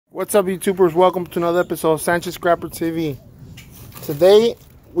What's up, YouTubers? Welcome to another episode of Sanchez Scrapper TV. Today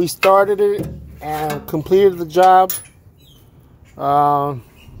we started it and completed the job. I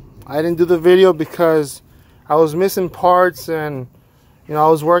didn't do the video because I was missing parts, and I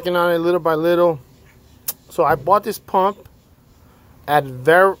was working on it little by little. So I bought this pump at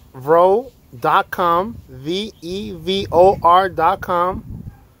Vevor.com, Vevor.com.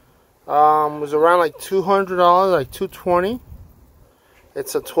 It was around like $200, like $220.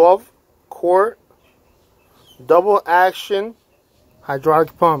 It's a 12 quart double action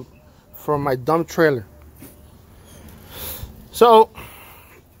hydraulic pump from my dump trailer. So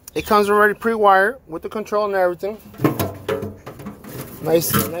it comes already pre-wired with the control and everything.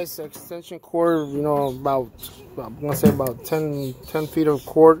 Nice extension cord, about I'm gonna say about 10 feet of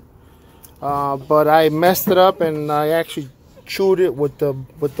cord. But I messed it up and I actually chewed it with the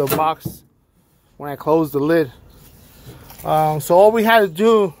box when I closed the lid. So all we had to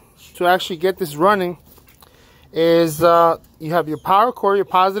do to actually get this running is you have your power cord, your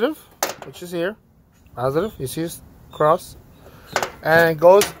positive, which is here, positive, you see this cross, and it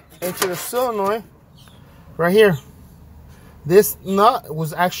goes into the solenoid right here. This nut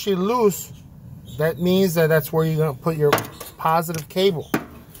was actually loose. That means that that's where you're gonna put your positive cable.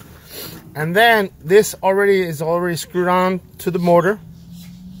 And then this is already screwed on to the motor.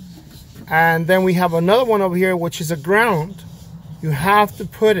 And then we have another one over here, which is a ground. You have to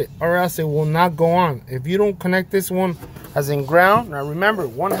put it or else it will not go on. If you don't connect this one as in ground, now remember,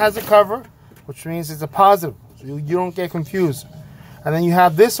 one has a cover, which means it's a positive. So you don't get confused. And then you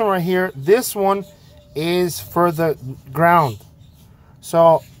have this one right here. This one is for the ground.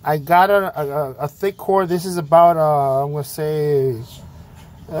 So I got a thick cord. This is about, I'm going to say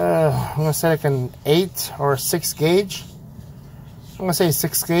like an 8 or a 6 gauge. I'm gonna say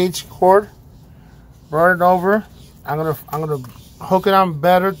 6 gauge cord. Brought it over. I'm gonna hook it on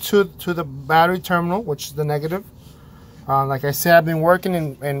better to the battery terminal, which is the negative. Like I said, I've been working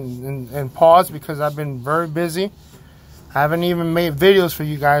in pause because I've been very busy. I haven't even made videos for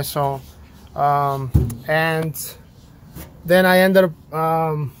you guys. So, and then I ended up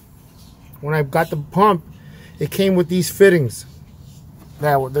when I got the pump, it came with these fittings.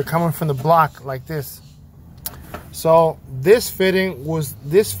 They're coming from the block like this. So this fitting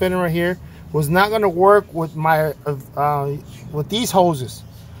right here was not going to work with my with these hoses.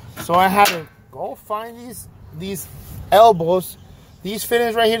 So I had to go find these elbows, these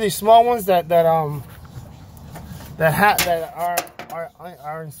fittings right here, these small ones that are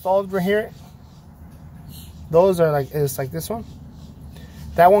installed right here. Those are it's like this one.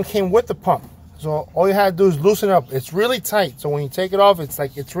 That one came with the pump. So all you had to do is loosen it up. It's really tight. So when you take it off, it's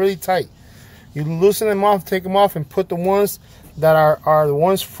really tight. You loosen them off, take them off, and put the ones that are the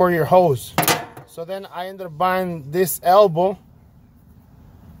ones for your hose. So then I ended up buying this elbow.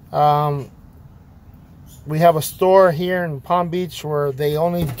 We have a store here in Palm Beach where they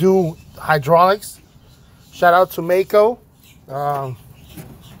only do hydraulics. Shout out to Mako.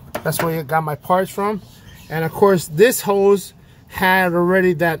 That's where I got my parts from. And of course, this hose had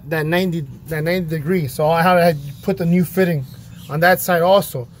already that 90 degrees. So I had to put the new fitting on that side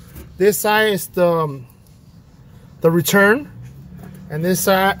also. This side is the return, and this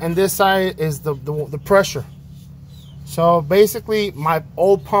side is the pressure. So basically, my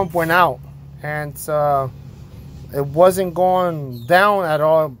old pump went out, and it wasn't going down at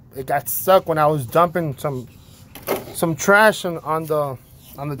all. It got stuck when I was dumping some trash on the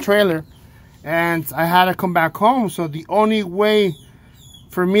trailer, and I had to come back home. So the only way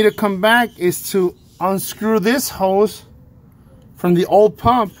for me to come back is to unscrew this hose from the old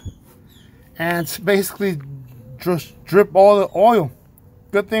pump and basically just drip all the oil.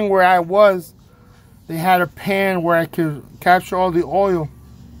 Good thing where I was, they had a pan where I could capture all the oil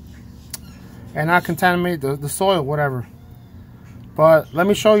and not contaminate the soil, whatever. But let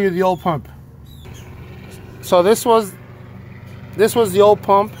me show you the old pump. So this was the old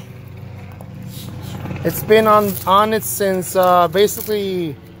pump. It's been on it since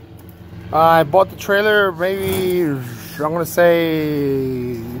basically I bought the trailer maybe, I'm gonna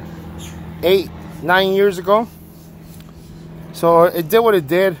say 8-9 years ago. So it did what it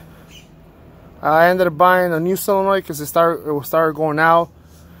did. I ended up buying a new solenoid because it started going out.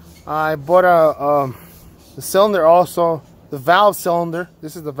 I bought the cylinder also, the valve cylinder.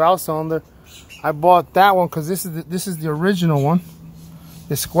 This is the valve cylinder. I bought that one because this is the original one,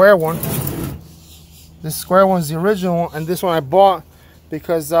 the square one. This square one's the original one, and this one I bought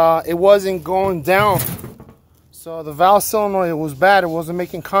because it wasn't going down. So the valve solenoid was bad. It wasn't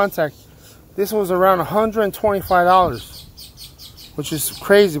making contact. This was around $125, which is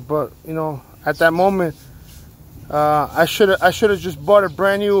crazy. But at that moment, I should have just bought a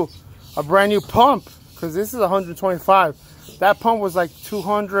brand new pump, because this is 125. That pump was like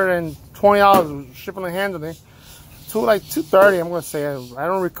 $220 shipping and handling. Like $230, I'm gonna say. I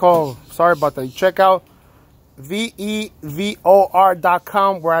don't recall. Sorry about that. You check out vevor.com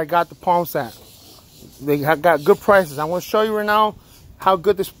where I got the pumps at. They got good prices. I'm gonna show you right now how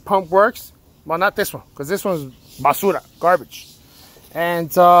good this pump works. Well, not this one, because this one's basura, garbage. And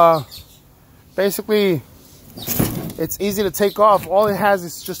basically, it's easy to take off. All it has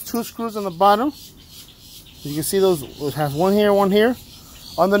is just 2 screws on the bottom. You can see those. It has one here, one here.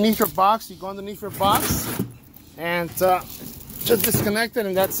 Underneath your box, you go underneath your box and just disconnect it,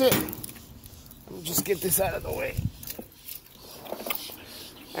 and that's it. Let me just get this out of the way.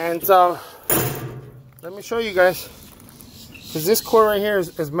 And let me show you guys, because this cord right here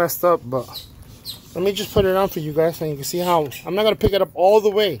is messed up, but let me just put it on for you guys, and you can see how I'm not gonna pick it up all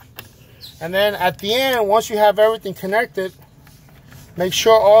the way. And then at the end, once you have everything connected, make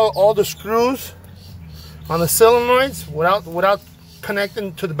sure all the screws on the solenoids, without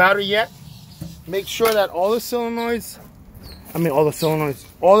connecting to the battery yet, make sure that all the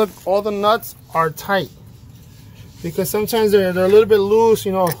nuts are tight, because sometimes they're a little bit loose,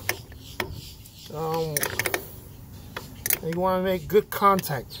 you know. You want to make good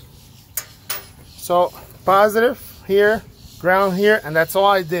contact. So positive here, ground here, and that's all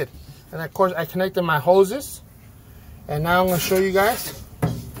I did. And of course I connected my hoses, and now I'm going to show you guys.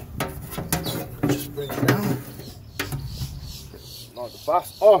 Just bring it down. Oh, the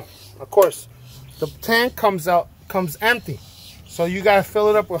box. Oh, of course, the tank comes empty, so you got to fill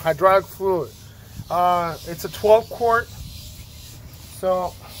it up with hydraulic fluid. It's a 12 quart.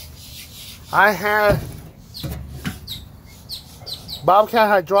 So I had Bobcat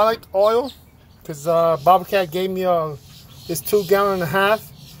hydraulic oil, because Bobcat gave me this 2.5 gallon,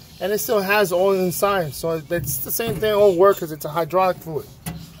 and it still has oil inside, so it's the same thing. It won't work because it's a hydraulic fluid.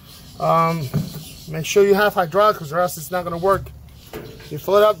 Make sure you have hydraulic, or else it's not going to work. You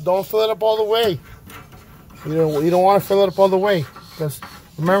fill it up. Don't fill it up all the way. You don't want to fill it up all the way, because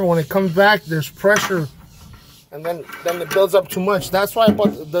remember, when it comes back, there's pressure, and then it builds up too much. That's why I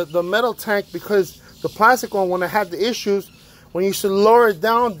bought the metal tank, because the plastic one, when I had the issues, when you should lower it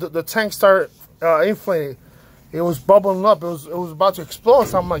down, the tank started inflating. It was bubbling up. It was about to explode.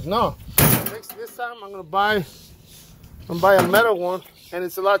 So I'm like, no. This time I'm gonna buy a metal one, and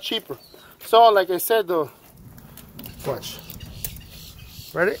it's a lot cheaper. So like I said, watch.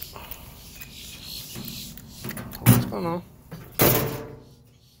 Ready? What's going on?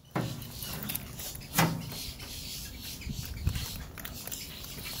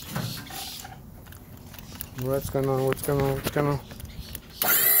 What's going on? What's going on? What's going on?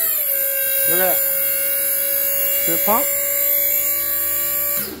 Look at that. See the pump?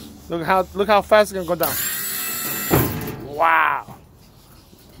 Look how fast it's gonna go down. Wow.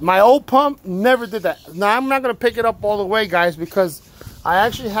 My old pump never did that. Now I'm not gonna pick it up all the way, guys, because I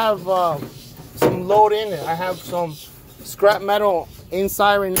actually have some load in it. I have some scrap metal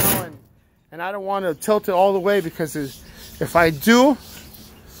inside right now, and I don't want to tilt it all the way, because if I do,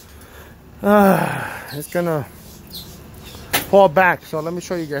 it's gonna fall back. So let me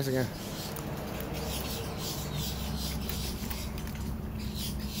show you guys again.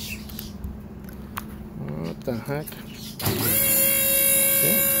 What the heck?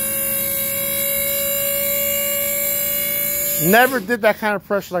 Yeah. Never did that kind of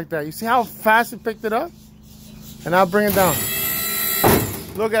pressure like that. You see how fast it picked it up? And I'll bring it down.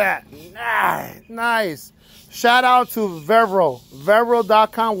 Look at that. Nice. Shout out to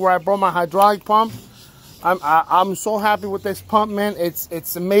vevro.com, where I bought my hydraulic pump. I'm so happy with this pump, man.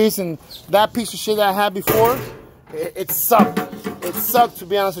 It's amazing. That piece of shit that I had before, it sucked. It sucked, to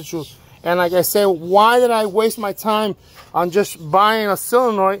be honest with you. And like I said, why did I waste my time on just buying a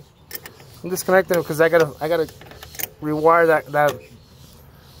solenoid? I'm disconnecting it because I gotta rewire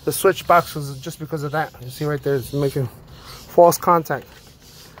the switch box, was just because of that. You see right there, it's making false contact.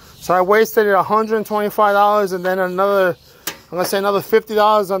 So I wasted $125, and then another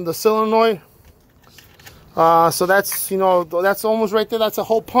 $50 on the solenoid. So that's, that's almost right there. That's a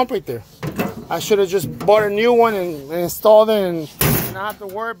whole pump right there. I should have just bought a new one and installed it, and not have to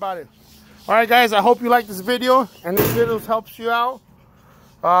worry about it. All right, guys, I hope you like this video, and this video helps you out.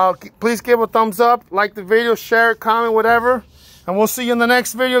 Please give a thumbs up, like the video, share, comment, whatever, and we'll see you in the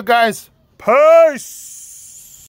next video, guys. Peace.